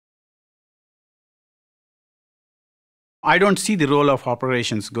I don't see the role of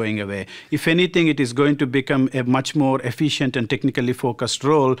operations going away. If anything, it is going to become a much more efficient and technically focused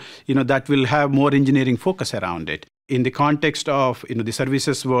role, that will have more engineering focus around it. In the context of the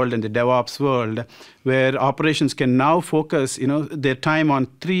services world and the DevOps world, where operations can now focus their time on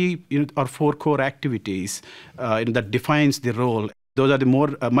 3 or 4 core activities that defines the role. Those are the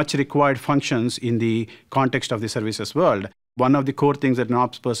more much required functions in the context of the services world. One of the core things that an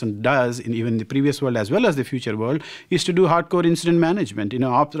ops person does in even the previous world as well as the future world is to do hardcore incident management.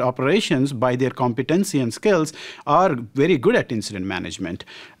 Operations, by their competency and skills, are very good at incident management.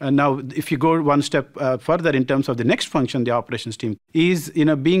 Now, if you go one step further in terms of the next function, the operations team is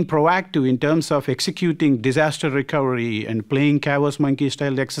being proactive in terms of executing disaster recovery and playing chaos monkey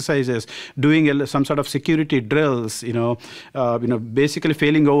style exercises, doing some sort of security drills. Basically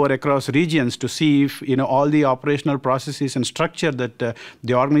failing over across regions to see if all the operational processes and structure that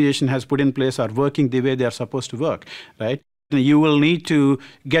the organization has put in place are working the way they are supposed to work, right? You will need to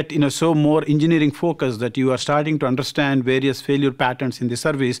get so more engineering focus that you are starting to understand various failure patterns in the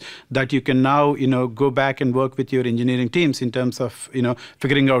service that you can now go back and work with your engineering teams in terms of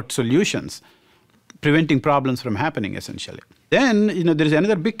figuring out solutions, preventing problems from happening essentially. Then, there is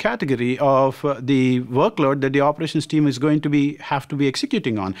another big category of the workload that the operations team is going to have to be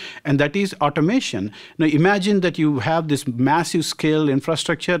executing on, and that is automation. Now, imagine that you have this massive scale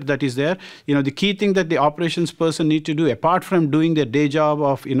infrastructure that is there. The key thing that the operations person need to do, apart from doing their day job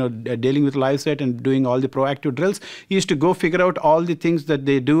of dealing with live set and doing all the proactive drills, is to go figure out all the things that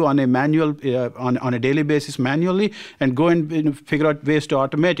they do on a manual on a daily basis manually, and go and figure out ways to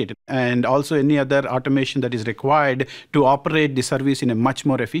automate it, and also any other automation that is required to operate the service in a much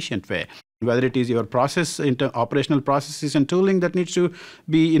more efficient way. Whether it is your operational processes and tooling that needs to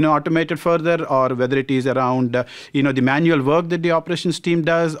be automated further, or whether it is around the manual work that the operations team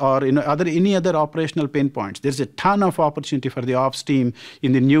does, or any other operational pain points. There's a ton of opportunity for the ops team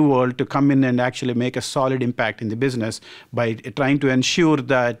in the new world to come in and actually make a solid impact in the business by trying to ensure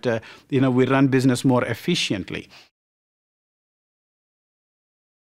that we run business more efficiently.